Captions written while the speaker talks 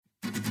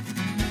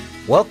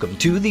Welcome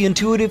to The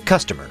Intuitive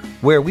Customer,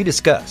 where we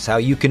discuss how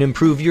you can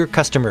improve your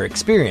customer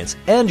experience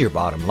and your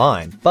bottom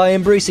line by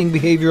embracing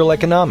behavioral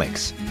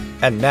economics.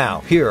 And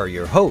now, here are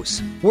your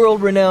hosts,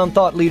 world-renowned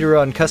thought leader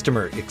on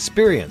customer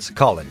experience,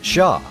 Colin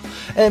Shaw,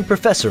 and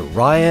Professor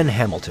Ryan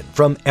Hamilton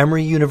from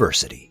Emory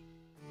University.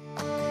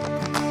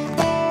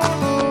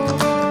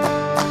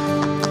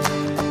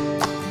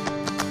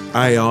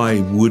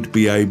 AI would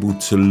be able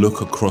to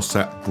look across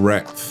that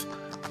breadth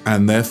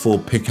and therefore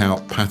pick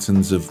out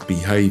patterns of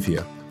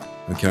behavior,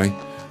 okay?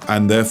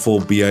 And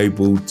therefore be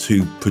able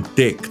to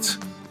predict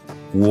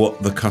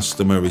what the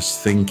customer is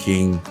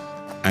thinking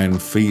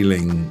and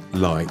feeling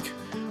like.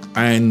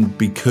 And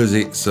because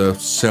it's a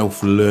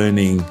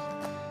self-learning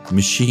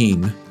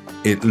machine,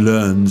 it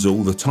learns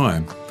all the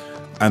time,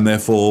 and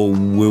therefore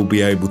will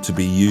be able to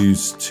be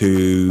used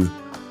to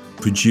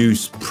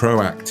produce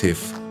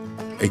proactive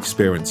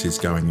experiences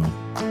going on.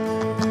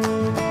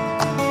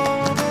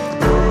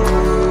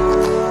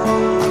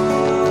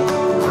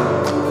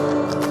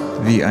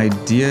 The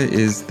idea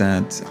is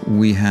that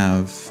we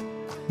have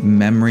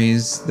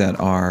memories that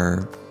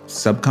are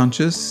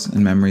subconscious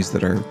and memories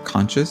that are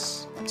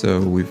conscious. So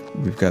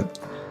we've got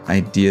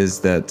ideas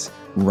that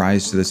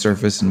rise to the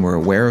surface and we're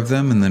aware of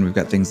them, and then we've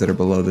got things that are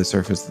below the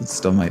surface that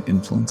still might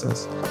influence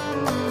us.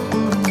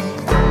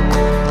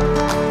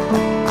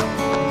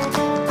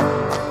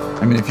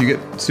 I mean, if you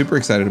get super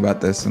excited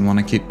about this and want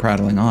to keep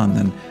prattling on,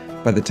 then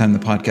by the time the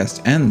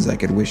podcast ends, I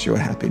could wish you a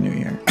Happy New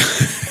Year,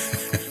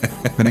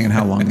 depending on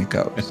how long it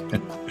goes.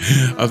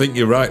 I think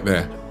you're right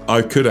there.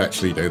 I could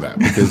actually do that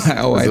because,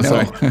 oh, I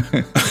know.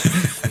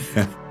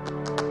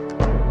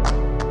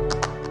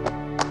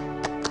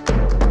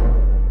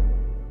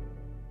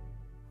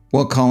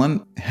 Well,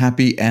 Colin,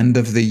 happy end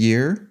of the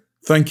year.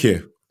 Thank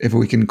you. If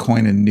we can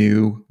coin a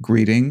new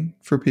greeting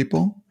for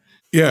people.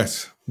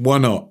 Yes, why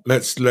not?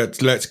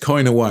 Let's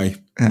coin away.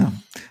 Yeah.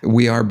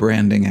 We are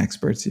branding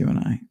experts, you and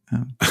I.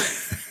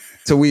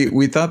 So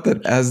we thought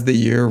that as the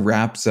year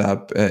wraps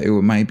up, it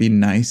might be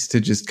nice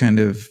to just kind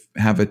of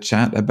have a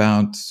chat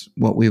about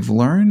what we've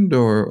learned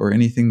or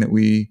anything that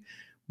we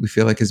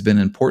feel like has been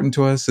important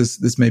to us.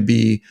 This may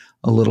be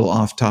a little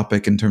off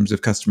topic in terms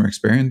of customer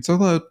experience,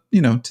 although,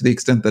 to the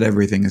extent that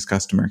everything is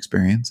customer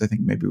experience, I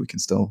think maybe we can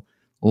still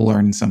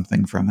learn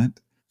something from it.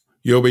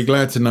 You'll be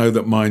glad to know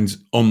that mine's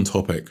on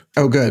topic.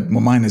 Oh, good.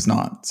 Well, mine is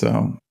not.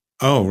 So.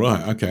 Oh,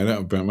 right. Okay.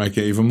 That would make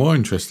it even more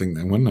interesting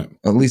then, wouldn't it?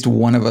 At least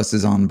one of us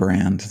is on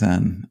brand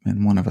then,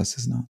 and one of us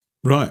is not.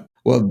 Right.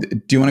 Well,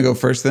 do you want to go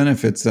first then?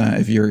 If it's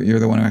if you're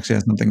the one who actually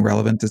has something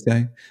relevant to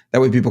say,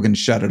 that way people can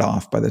shut it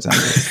off by the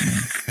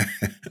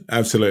time.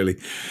 Absolutely,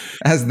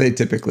 as they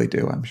typically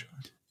do, I'm sure.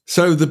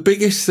 So the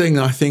biggest thing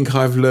I think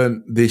I've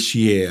learned this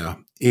year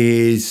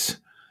is,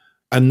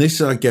 and this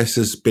I guess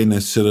has been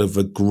a sort of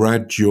a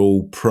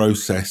gradual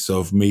process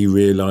of me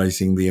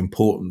realizing the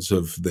importance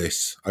of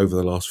this over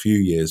the last few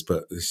years,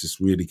 but this has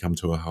really come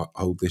to a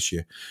hold this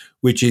year,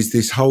 which is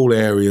this whole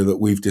area that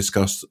we've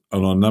discussed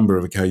on a number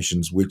of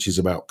occasions, which is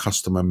about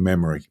customer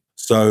memory.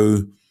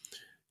 So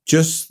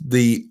just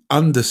the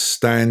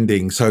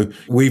understanding. So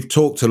we've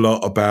talked a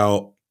lot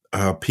about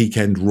peak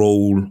end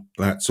rule.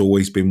 That's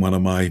always been one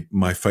of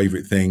my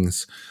favorite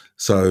things.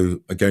 So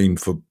again,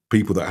 for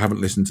people that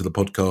haven't listened to the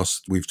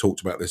podcast, we've talked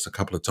about this a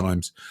couple of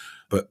times,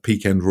 but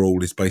peak end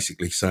rule is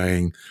basically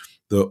saying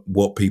that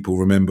what people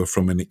remember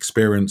from an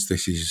experience,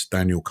 this is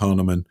Daniel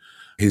Kahneman,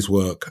 his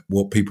work,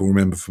 what people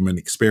remember from an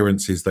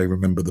experience is they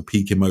remember the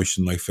peak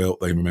emotion they felt,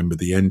 they remember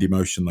the end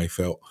emotion they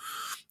felt,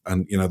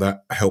 and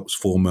that helps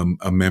form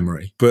a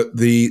memory. But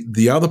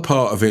the other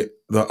part of it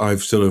that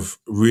I've sort of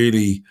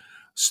really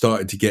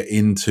started to get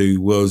into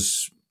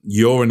was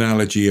your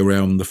analogy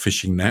around the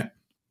fishing net.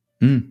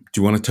 Do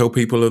you want to tell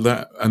people of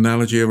that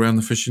analogy around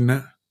the fishing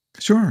net?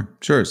 Sure.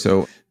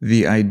 So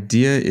the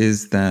idea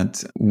is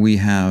that we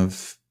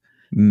have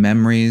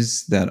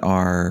memories that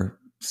are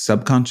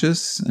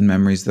subconscious and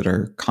memories that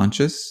are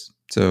conscious.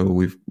 So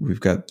we've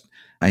got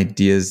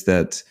ideas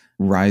that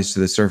rise to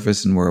the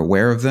surface and we're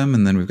aware of them,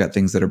 and then we've got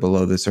things that are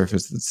below the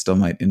surface that still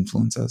might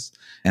influence us,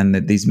 and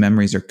that these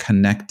memories are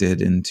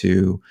connected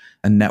into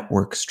a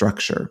network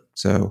structure.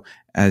 So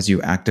as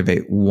you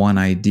activate one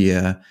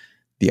idea,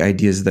 the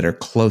ideas that are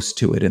close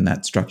to it in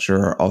that structure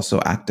are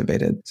also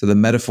activated. So the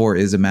metaphor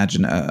is,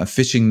 imagine a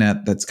fishing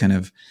net that's kind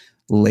of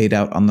laid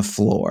out on the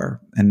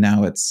floor, and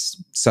now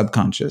it's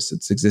subconscious.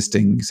 It's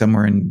existing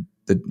somewhere in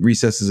the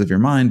recesses of your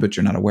mind, but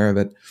you're not aware of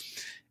it.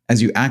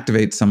 As you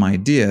activate some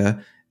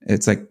idea,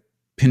 it's like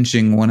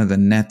pinching one of the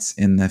nets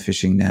in the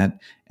fishing net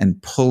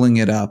and pulling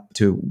it up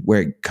to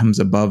where it comes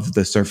above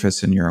the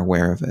surface and you're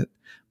aware of it.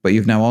 But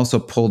you've now also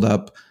pulled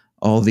up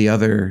all the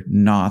other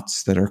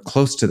knots that are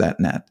close to that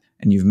net,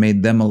 and you've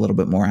made them a little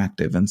bit more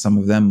active, and some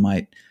of them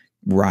might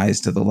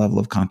rise to the level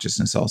of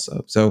consciousness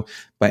also. So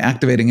by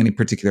activating any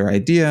particular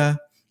idea,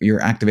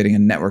 you're activating a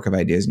network of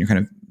ideas, and you're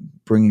kind of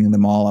bringing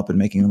them all up and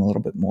making them a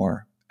little bit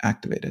more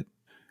activated.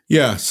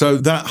 Yeah, so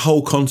that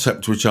whole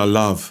concept, which I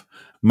love,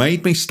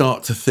 made me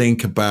start to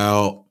think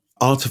about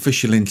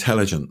artificial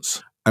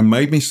intelligence and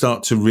made me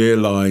start to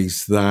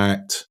realize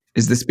that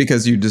Is this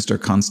because you just are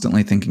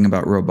constantly thinking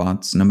about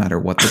robots no matter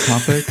what the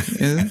topic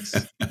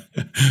is?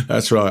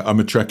 That's right. I'm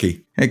a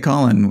Trekkie. Hey,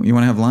 Colin, you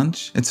want to have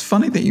lunch? It's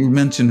funny that you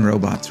mentioned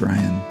robots,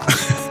 Ryan.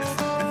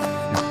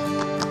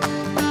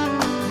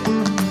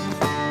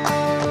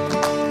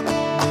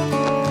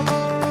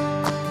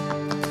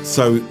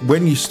 So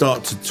when you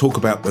start to talk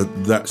about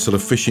that sort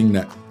of fishing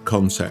net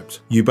concept,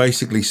 you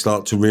basically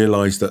start to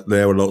realize that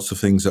there are lots of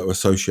things that are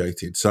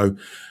associated. So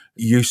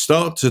you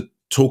start to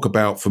talk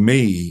about, for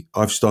me,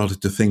 I've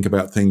started to think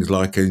about things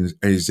like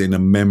as in a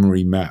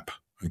memory map,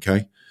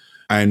 okay?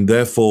 And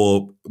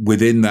therefore,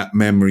 within that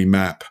memory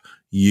map,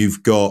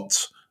 you've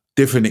got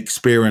different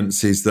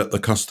experiences that the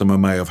customer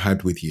may have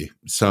had with you.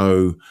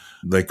 So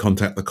they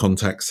contact the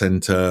contact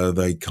center,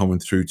 they come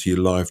through to your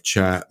live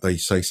chat, they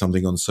say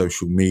something on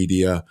social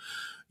media,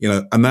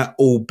 and that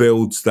all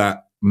builds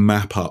that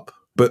map up.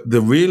 But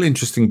the real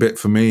interesting bit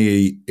for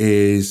me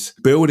is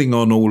building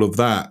on all of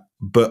that.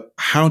 But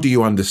how do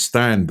you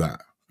understand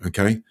that?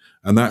 Okay.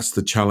 And that's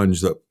the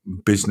challenge that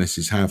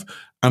businesses have.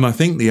 And I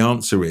think the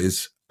answer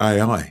is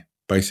AI,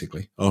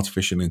 basically,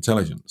 artificial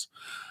intelligence,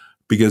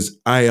 because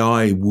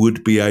AI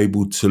would be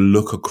able to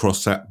look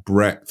across that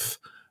breadth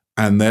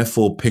and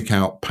therefore pick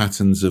out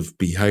patterns of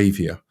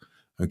behavior.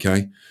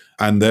 Okay.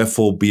 And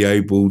therefore be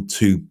able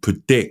to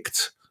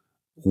predict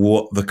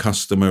what the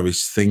customer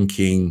is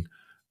thinking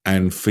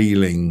and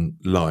feeling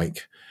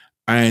like.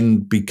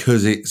 And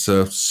because it's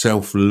a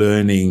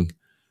self-learning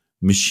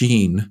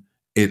machine,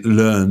 it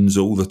learns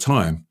all the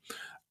time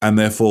and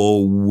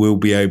therefore will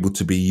be able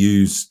to be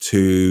used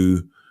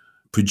to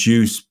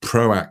produce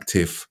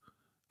proactive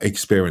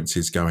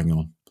experiences going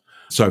on.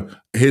 So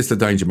here's the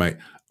danger, mate.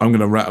 I'm going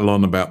to rattle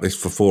on about this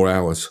for 4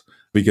 hours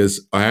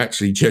because I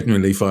actually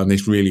genuinely find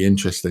this really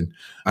interesting.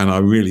 And I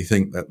really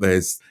think that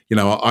there's,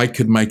 I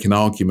could make an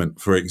argument,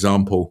 for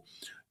example,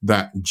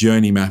 that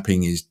journey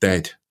mapping is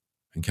dead.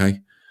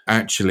 Okay.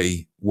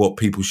 Actually, what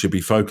people should be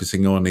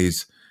focusing on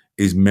is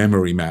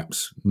memory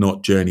maps,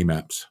 not journey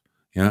maps.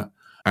 Yeah.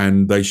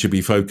 And they should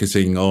be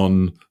focusing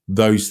on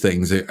those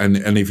things.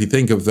 And if you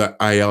think of the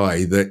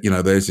AI that,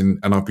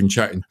 and I've been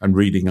chatting and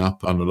reading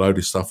up on a load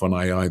of stuff on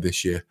AI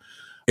this year.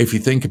 If you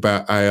think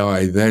about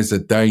AI, there's a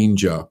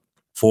danger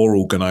for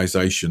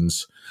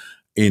organizations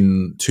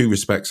in two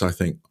respects, I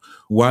think.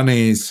 One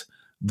is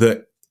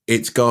that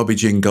it's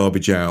garbage in,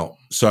 garbage out.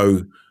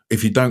 So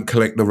if you don't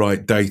collect the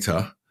right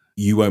data,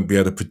 you won't be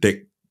able to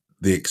predict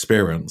the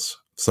experience.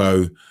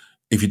 So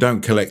if you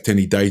don't collect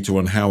any data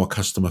on how a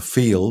customer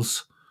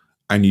feels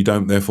and you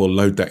don't therefore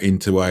load that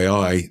into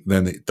AI,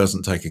 then it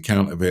doesn't take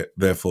account of it.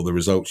 Therefore, the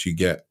results you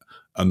get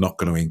are not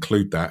going to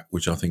include that,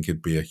 which I think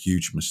would be a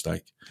huge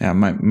mistake. Yeah,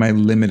 my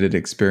limited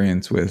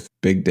experience with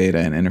big data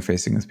and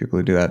interfacing with people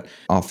who do that,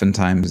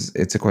 oftentimes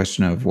it's a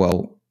question of,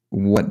 well,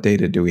 what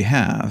data do we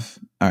have?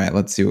 All right,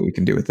 let's see what we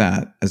can do with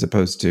that, as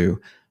opposed to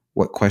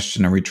what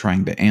question are we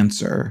trying to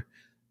answer?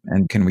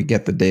 And can we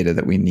get the data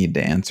that we need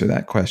to answer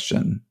that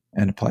question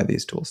and apply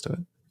these tools to it?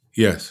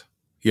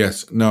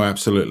 Yes. No,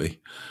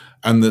 absolutely.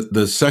 And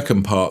the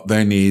second part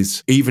then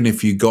is, even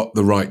if you got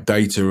the right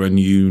data and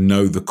you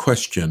know the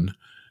question,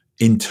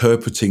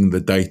 interpreting the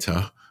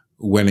data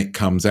when it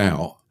comes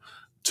out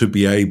to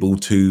be able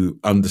to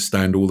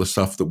understand all the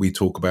stuff that we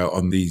talk about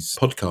on these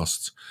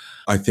podcasts,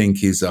 I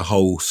think is a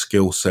whole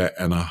skill set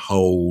and a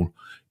whole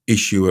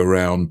issue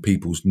around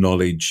people's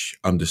knowledge,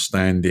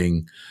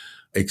 understanding,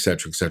 et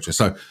cetera, et cetera.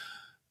 So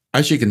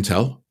as you can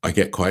tell, I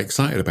get quite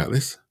excited about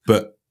this.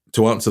 But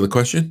to answer the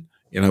question,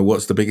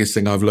 what's the biggest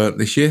thing I've learned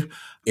this year?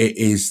 It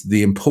is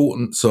the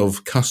importance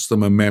of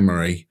customer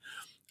memory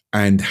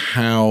and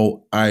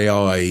how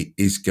AI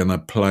is going to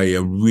play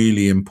a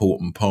really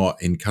important part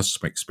in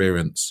customer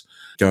experience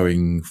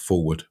going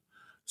forward.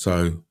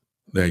 So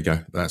there you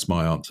go. That's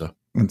my answer.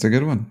 That's a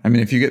good one. I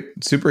mean, if you get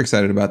super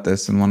excited about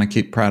this and want to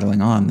keep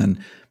prattling on,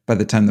 then by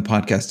the time the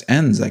podcast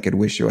ends, I could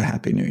wish you a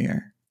happy new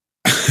year.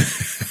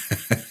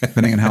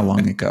 Depending on how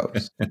long it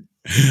goes.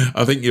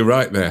 I think you're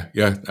right there.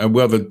 Yeah. And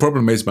well, the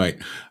problem is, mate,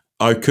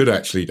 I could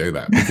actually do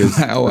that because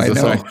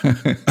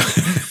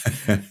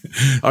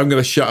I'm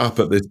going to shut up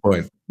at this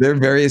point. There are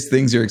various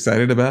things you're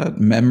excited about.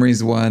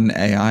 Memory's one,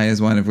 AI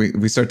is one. If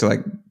we start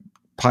to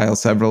pile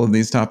several of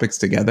these topics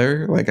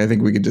together, I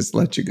think we could just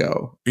let you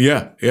go.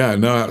 Yeah.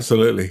 No,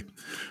 absolutely.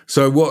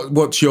 So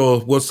what's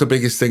the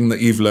biggest thing that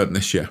you've learned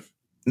this year?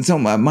 So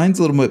mine's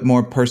a little bit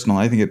more personal.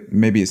 I think it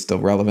maybe is still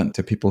relevant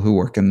to people who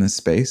work in this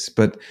space,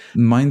 but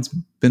mine's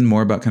been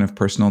more about kind of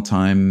personal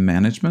time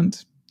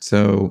management.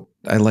 So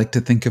I like to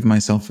think of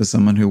myself as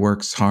someone who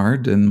works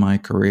hard in my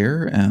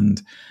career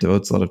and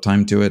devotes a lot of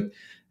time to it.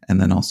 And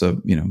then also,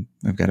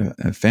 I've got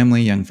a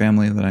family, young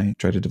family that I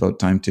try to devote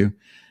time to.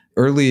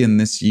 Early in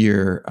this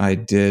year, I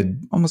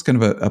did almost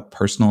kind of a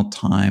personal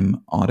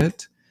time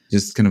audit,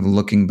 just kind of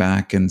looking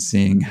back and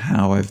seeing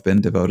how I've been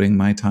devoting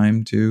my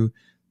time to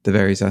the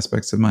various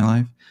aspects of my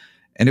life.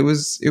 And it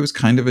was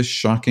kind of a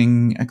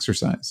shocking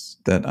exercise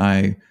that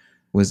I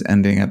was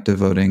ending up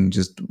devoting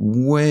just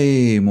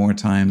way more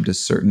time to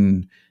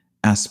certain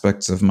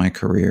aspects of my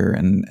career.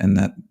 And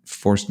that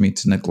forced me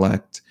to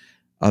neglect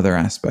other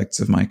aspects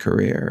of my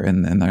career.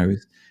 And I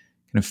was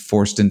kind of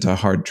forced into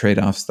hard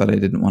trade-offs that I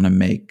didn't want to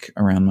make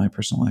around my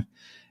personal life.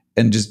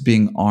 And just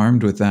being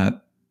armed with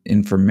that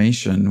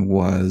information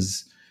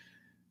was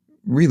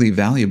really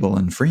valuable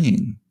and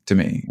freeing to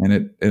me. And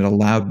it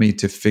allowed me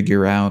to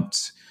figure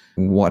out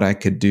what I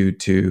could do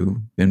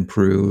to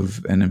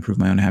improve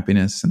my own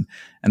happiness.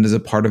 And as a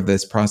part of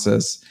this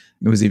process,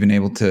 I was even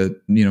able to,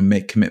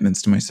 make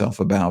commitments to myself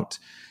about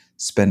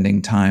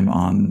spending time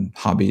on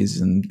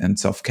hobbies and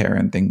self-care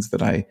and things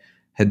that I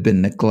had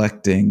been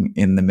neglecting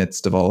in the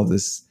midst of all of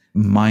this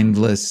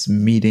mindless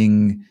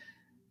meeting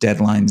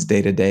deadlines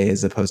day to day,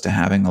 as opposed to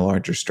having a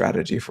larger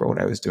strategy for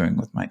what I was doing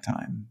with my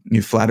time.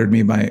 You flattered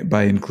me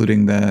by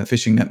including the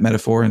fishing net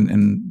metaphor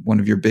in one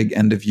of your big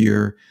end of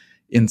year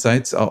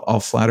insights.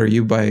 I'll flatter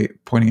you by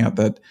pointing out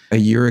that a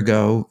year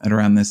ago at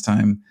around this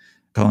time,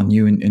 Colin,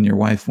 you and your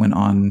wife went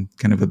on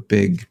kind of a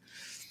big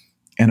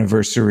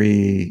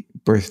anniversary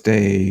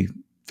birthday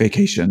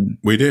vacation.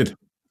 We did.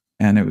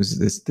 And it was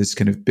this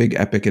kind of big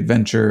epic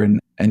adventure.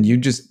 And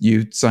you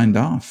signed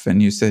off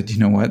and you said, you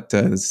know what,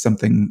 this is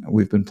something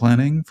we've been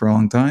planning for a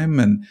long time.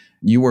 And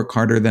you work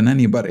harder than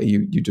anybody.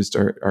 You just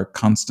are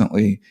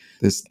constantly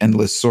this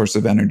endless source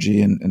of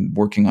energy and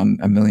working on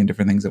a million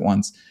different things at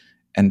once.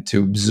 And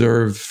to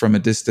observe from a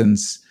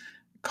distance,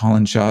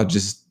 Colin Shaw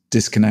just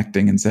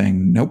disconnecting and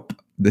saying, nope,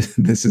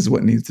 this is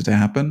what needs to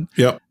happen.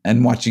 Yep.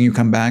 And watching you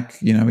come back,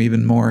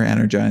 even more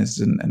energized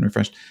and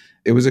refreshed.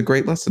 It was a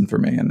great lesson for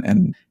me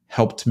and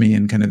helped me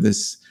in kind of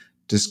this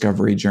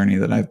discovery journey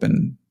that I've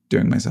been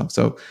doing myself.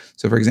 So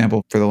for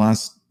example, for the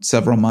last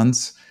several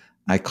months,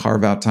 I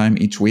carve out time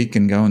each week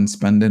and go and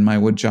spend in my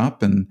wood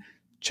shop and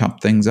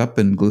chop things up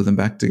and glue them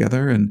back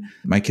together. And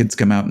my kids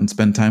come out and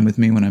spend time with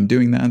me when I'm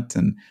doing that.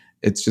 And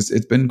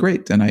it's been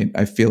great. And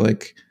I feel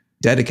like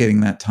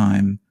dedicating that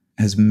time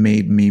has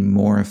made me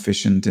more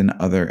efficient in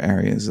other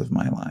areas of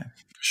my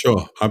life.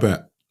 Sure. I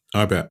bet.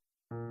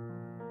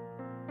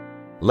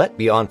 Let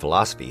Beyond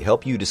Philosophy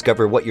help you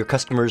discover what your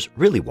customers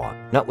really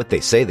want, not what they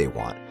say they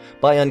want,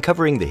 by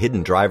uncovering the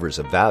hidden drivers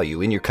of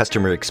value in your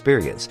customer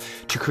experience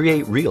to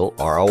create real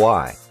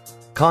ROI.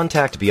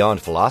 Contact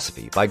Beyond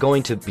Philosophy by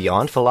going to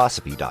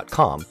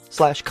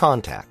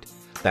beyondphilosophy.com/contact.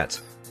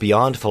 That's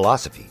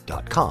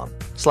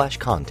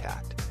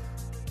beyondphilosophy.com/contact.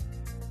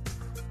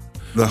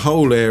 The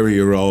whole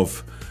area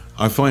of,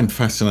 I find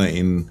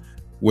fascinating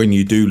when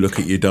you do look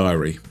at your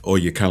diary or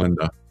your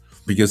calendar,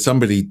 because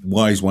somebody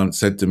wise once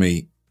said to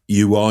me,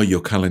 you are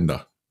your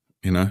calendar,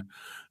 and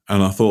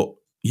I thought,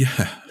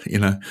 yeah,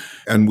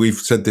 and we've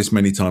said this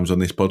many times on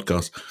this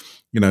podcast,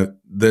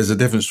 there's a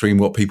difference between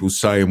what people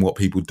say and what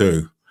people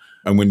do.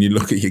 And when you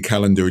look at your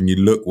calendar and you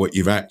look what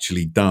you've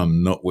actually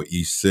done, not what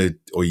you said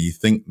or you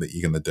think that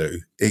you're going to do,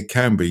 it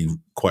can be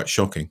quite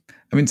shocking.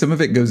 I mean, some of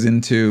it goes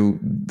into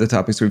the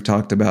topics we've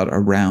talked about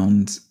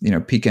around,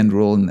 peak end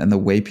rule and the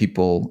way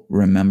people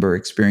remember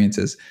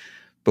experiences.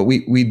 But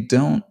we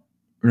don't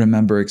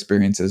remember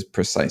experiences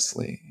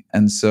precisely.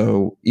 And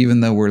so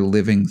even though we're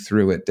living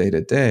through it day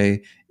to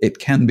day, it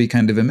can be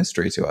kind of a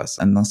mystery to us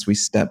unless we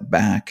step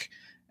back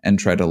and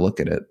try to look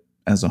at it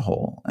as a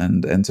whole.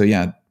 And so,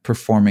 yeah,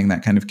 performing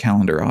that kind of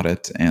calendar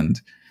audit and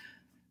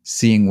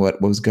seeing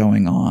what was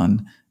going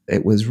on,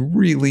 it was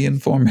really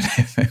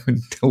informative.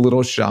 A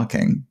little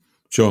shocking.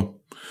 Sure.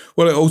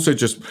 Well, it also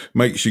just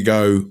makes you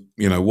go,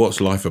 what's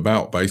life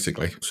about,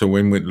 basically. So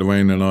when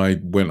Lorraine and I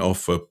went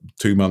off for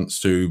 2 months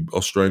to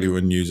Australia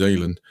and New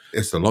Zealand,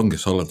 it's the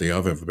longest holiday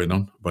I've ever been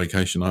on,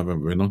 vacation I've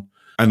ever been on.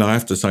 And I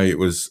have to say it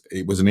was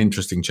an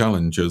interesting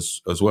challenge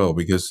as well,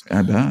 because,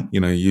 I bet.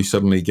 You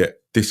suddenly get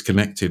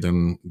disconnected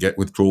and get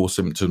withdrawal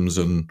symptoms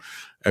and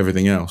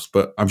everything else.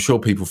 But I'm sure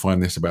people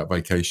find this about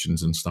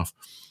vacations and stuff.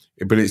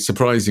 But it's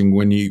surprising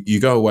when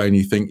you go away and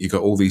you think you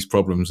got all these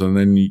problems, and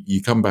then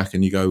you come back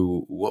and you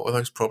go, what were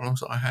those problems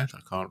that I had? I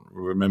can't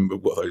remember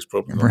what those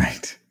problems were.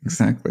 Right,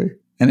 exactly.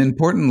 And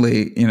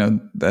importantly,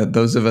 that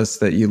those of us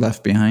that you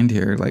left behind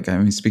here,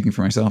 speaking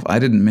for myself, I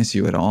didn't miss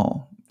you at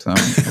all. So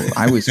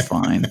I was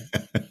fine.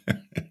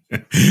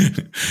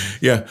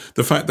 Yeah,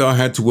 the fact that I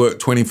had to work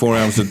 24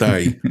 hours a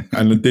day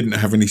and didn't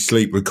have any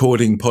sleep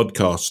recording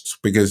podcasts,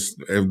 because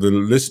the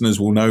listeners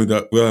will know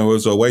that I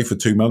was away for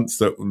 2 months,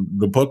 that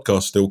the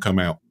podcast still come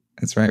out.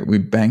 That's right. We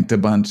banked a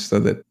bunch so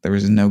that there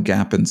was no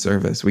gap in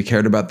service. We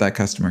cared about that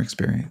customer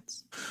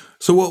experience.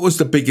 So what was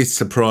the biggest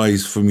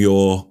surprise from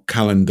your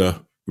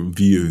calendar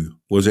view?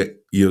 Was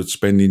it you're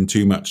spending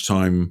too much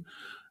time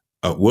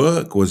at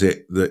work? Was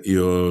it that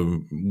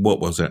what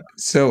was it?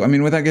 So,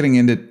 without getting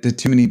into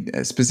too many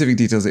specific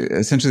details,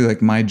 essentially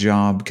my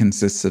job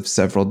consists of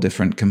several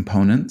different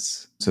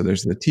components. So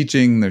there's the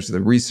teaching, there's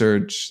the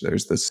research,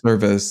 there's the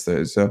service,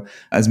 so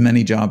as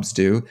many jobs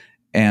do.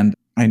 And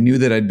I knew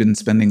that I'd been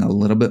spending a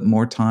little bit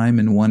more time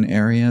in one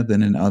area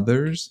than in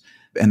others.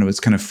 And I was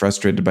kind of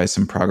frustrated by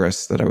some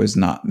progress that I was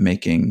not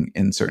making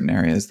in certain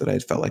areas that I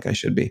felt like I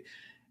should be.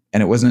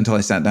 And it wasn't until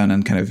I sat down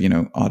and kind of,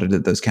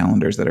 audited those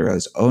calendars that I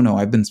realized, oh no,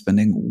 I've been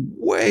spending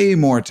way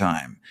more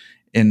time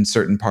in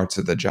certain parts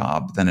of the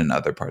job than in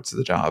other parts of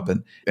the job.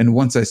 And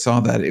once I saw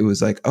that, it was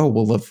like, oh,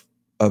 well,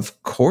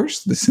 of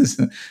course, this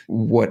is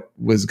what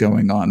was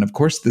going on. Of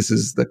course, this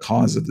is the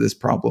cause of this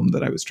problem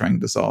that I was trying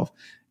to solve.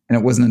 And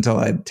it wasn't until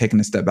I'd taken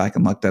a step back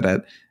and looked at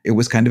it, it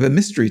was kind of a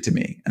mystery to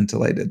me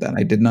until I did that.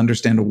 I didn't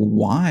understand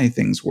why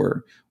things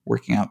were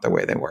working out the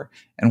way they were.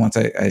 And once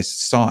I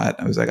saw it,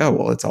 I was like, oh,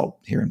 well, it's all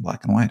here in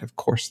black and white. Of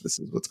course, this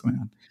is what's going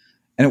on.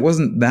 And it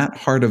wasn't that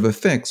hard of a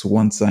fix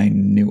once I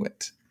knew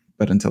it,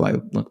 but until I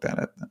looked at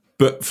it.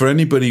 But for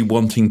anybody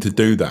wanting to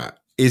do that,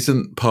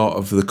 isn't part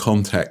of the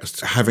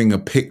context having a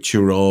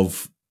picture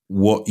of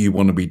what you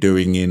want to be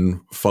doing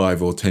in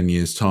 5 or 10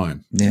 years'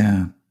 time?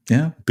 Yeah.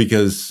 Yeah.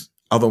 Because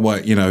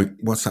otherwise,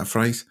 what's that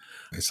phrase?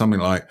 It's something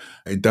like,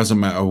 it doesn't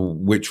matter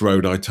which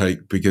road I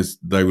take because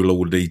they will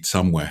all lead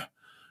somewhere.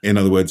 In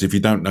other words, if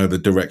you don't know the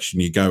direction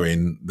you go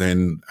in,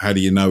 then how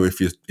do you know if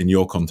you're, in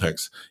your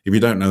context, if you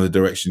don't know the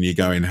direction you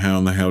go in, how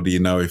in the hell do you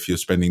know if you're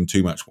spending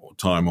too much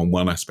time on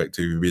one aspect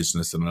of your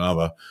business than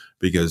another?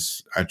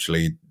 Because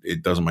actually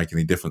it doesn't make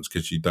any difference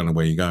because you don't know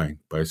where you're going,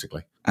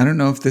 basically. I don't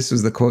know if this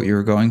was the quote you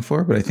were going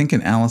for, but I think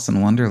in Alice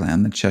in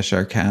Wonderland, the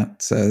Cheshire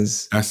Cat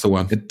says, that's the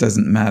one. It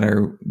doesn't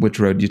matter which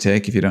road you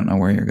take if you don't know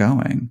where you're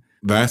going.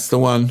 That's the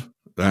one.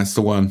 That's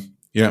the one.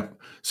 Yeah.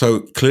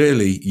 So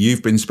clearly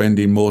you've been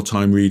spending more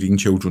time reading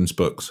children's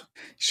books.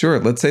 Sure.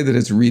 Let's say that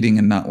it's reading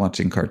and not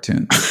watching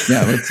cartoons.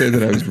 Yeah. Let's say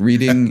that I was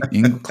reading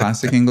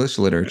classic English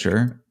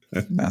literature.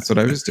 That's what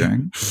I was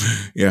doing.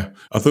 Yeah.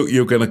 I thought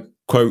you were going to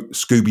quote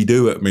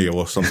Scooby-Doo at me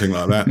or something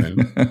like that then.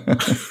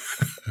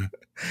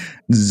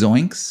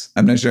 Zoinks.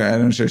 I'm not sure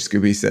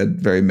Scooby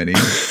said very many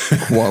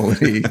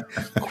quality,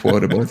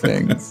 quotable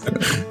things.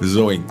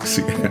 Zoinks.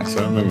 Yes,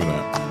 I remember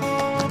that.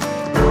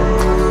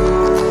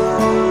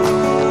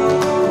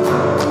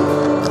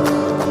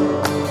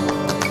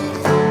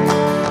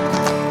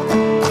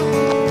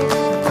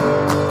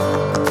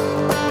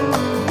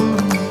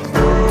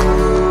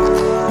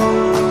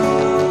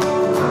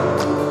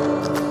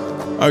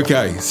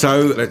 Okay,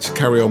 so let's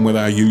carry on with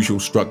our usual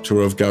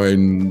structure of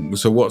going.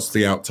 So what's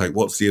the outtake?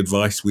 What's the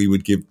advice we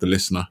would give the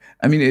listener?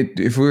 I mean,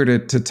 if we were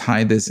to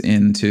tie this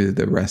into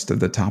the rest of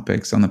the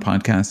topics on the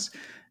podcast,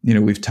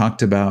 we've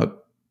talked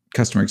about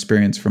customer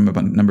experience from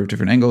a number of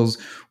different angles.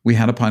 We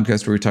had a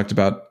podcast where we talked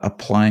about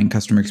applying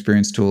customer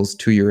experience tools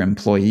to your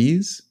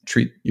employees,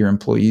 treat your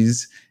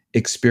employees'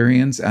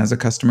 experience as a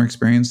customer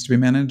experience to be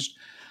managed.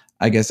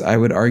 I guess I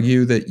would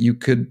argue that you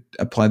could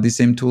apply these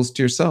same tools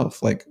to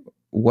yourself. Like,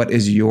 what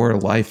is your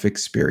life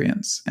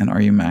experience? And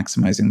are you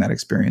maximizing that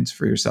experience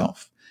for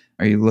yourself?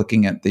 Are you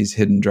looking at these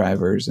hidden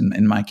drivers? And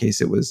in my case,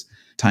 it was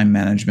time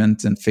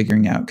management and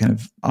figuring out kind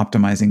of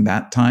optimizing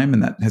that time.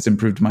 And that has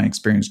improved my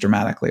experience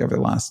dramatically over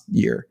the last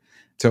year.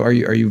 So are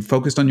you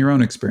focused on your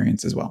own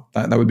experience as well?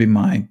 That would be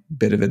my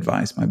bit of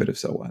advice, my bit of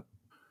so what.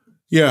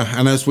 Yeah.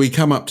 And as we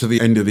come up to the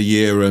end of the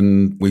year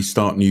and we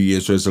start New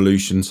Year's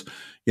resolutions,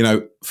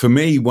 for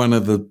me, one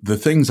of the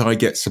things I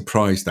get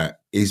surprised at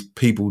is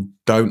people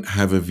don't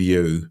have a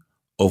view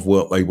of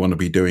what they want to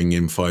be doing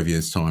in 5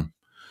 years' time.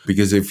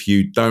 Because if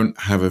you don't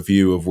have a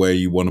view of where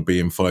you want to be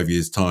in 5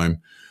 years'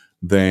 time,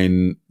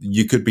 then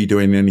you could be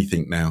doing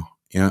anything now.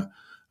 Yeah.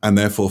 And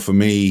therefore, for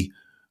me,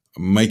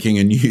 making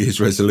a New Year's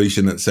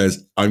resolution that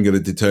says, I'm going to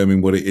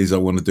determine what it is I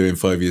want to do in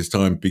 5 years'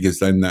 time, because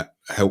then that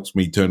helps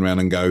me turn around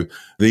and go,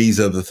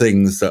 these are the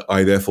things that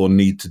I therefore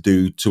need to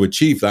do to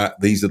achieve that.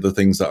 These are the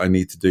things that I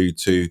need to do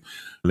to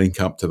link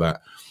up to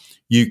that.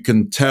 You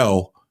can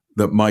tell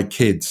that my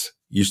kids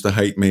used to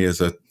hate me as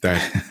a dad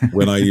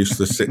when I used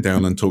to sit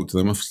down and talk to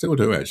them. I still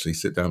do actually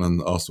sit down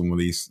and ask them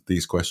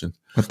these questions.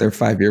 What their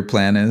 5-year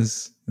plan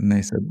is. And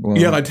they said, well,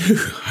 yeah, I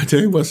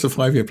do. What's the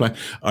 5-year plan?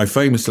 I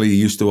famously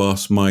used to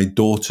ask my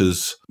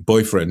daughter's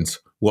boyfriends,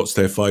 what's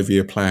their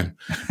 5-year plan?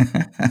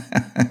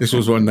 This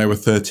was when they were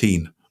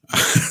 13.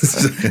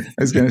 I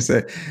was going to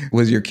say,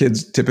 was your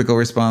kid's typical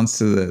response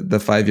to the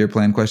 5-year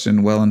plan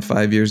question, well, in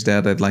 5 years,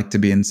 Dad, I'd like to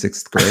be in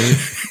 6th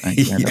grade?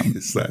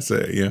 Yes, that's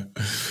it, yeah.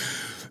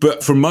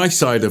 But from my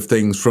side of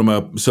things, from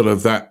a sort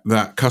of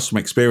that customer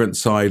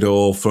experience side,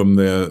 or from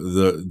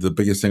the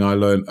biggest thing I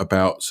learned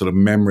about sort of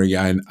memory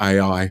and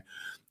AI,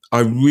 I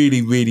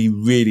really, really,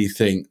 really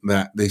think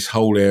that this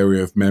whole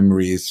area of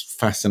memory is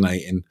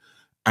fascinating.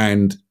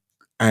 And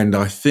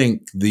I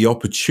think the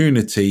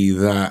opportunity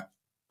that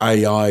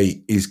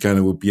AI is going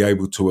to be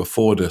able to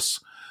afford us,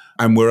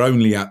 and we're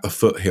only at the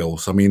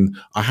foothills. I mean,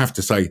 I have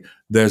to say,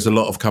 there's a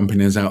lot of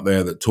companies out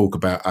there that talk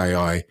about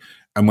AI.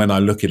 And when I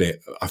look at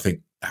it, I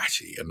think,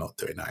 actually, you're not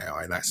doing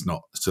AI. That's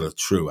not sort of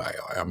true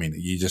AI. I mean,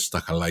 you just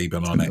stuck a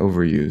label on it.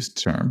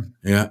 Overused term.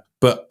 Yeah.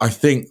 But I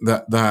think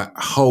that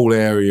whole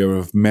area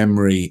of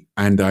memory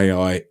and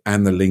AI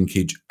and the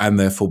linkage, and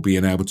therefore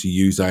being able to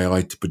use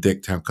AI to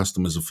predict how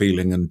customers are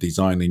feeling and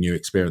design a new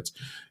experience,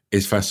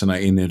 is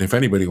fascinating. And if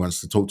anybody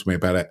wants to talk to me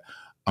about it,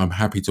 I'm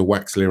happy to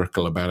wax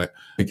lyrical about it,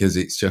 because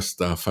it's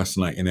just a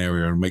fascinating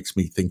area and makes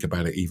me think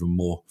about it even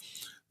more.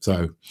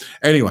 So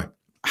anyway,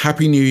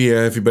 Happy New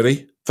Year,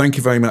 everybody. Thank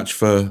you very much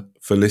for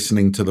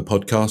listening to the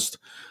podcast.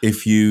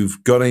 If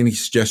you've got any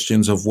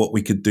suggestions of what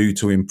we could do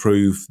to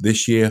improve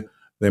this year,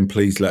 then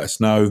please let us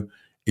know.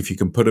 If you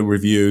can put a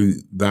review,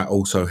 that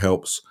also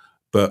helps.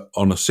 But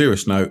on a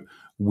serious note,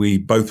 we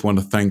both want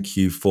to thank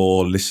you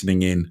for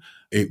listening in.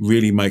 It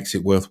really makes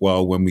it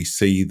worthwhile when we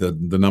see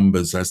the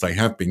numbers as they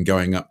have been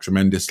going up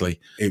tremendously.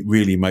 It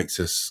really makes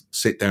us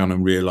sit down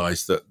and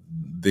realize that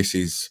this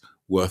is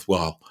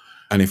worthwhile.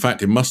 And in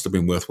fact, it must have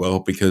been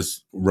worthwhile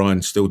because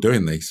Ryan's still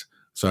doing these.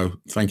 So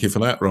thank you for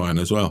that, Ryan,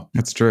 as well.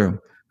 That's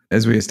true.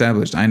 As we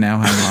established, I now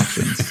have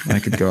options. I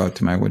could go out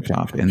to my wood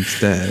shop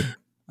instead.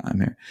 I'm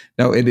here.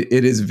 No, it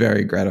is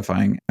very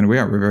gratifying. And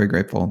we're very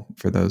grateful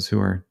for those who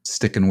are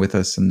sticking with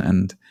us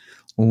and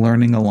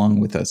learning along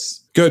with us.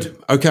 Good.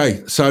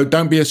 Okay. So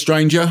don't be a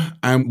stranger,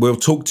 and we'll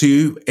talk to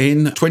you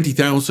in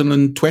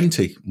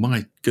 2020.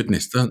 My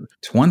goodness.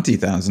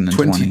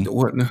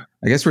 20,020.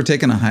 I guess we're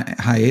taking a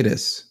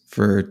hiatus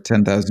for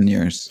 10,000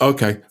 years.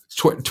 Okay.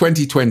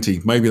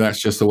 2020. Maybe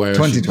that's just the way I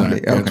 2020.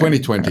 should say. Okay.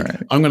 2020.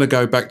 Right. I'm going to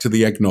go back to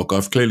the eggnog.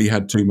 I've clearly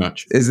had too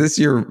much. Is this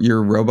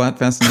your robot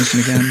fascination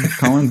again?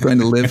 Colin's going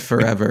to live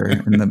forever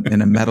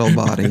in a metal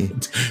body.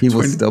 He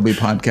will still be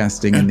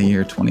podcasting in the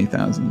year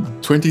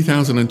 20,000.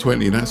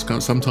 20,020. That's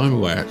got some time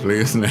away, actually,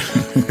 isn't it?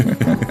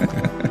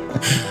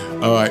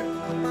 All right.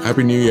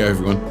 Happy New Year,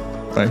 everyone.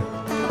 Bye.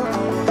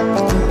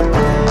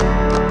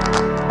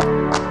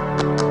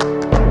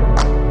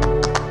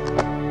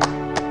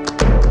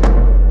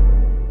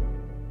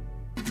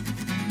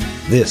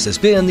 This has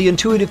been The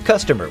Intuitive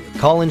Customer with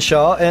Colin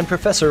Shaw and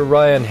Professor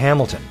Ryan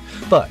Hamilton.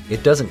 But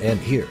it doesn't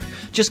end here.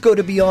 Just go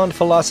to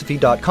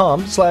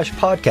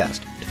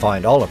beyondphilosophy.com/podcast to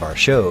find all of our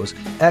shows,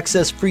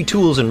 access free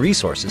tools and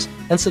resources,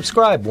 and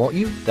subscribe, won't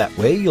you? That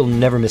way you'll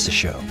never miss a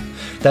show.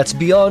 That's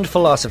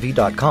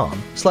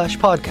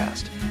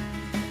beyondphilosophy.com/podcast.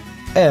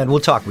 And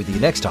we'll talk with you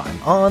next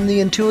time on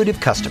The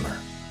Intuitive Customer.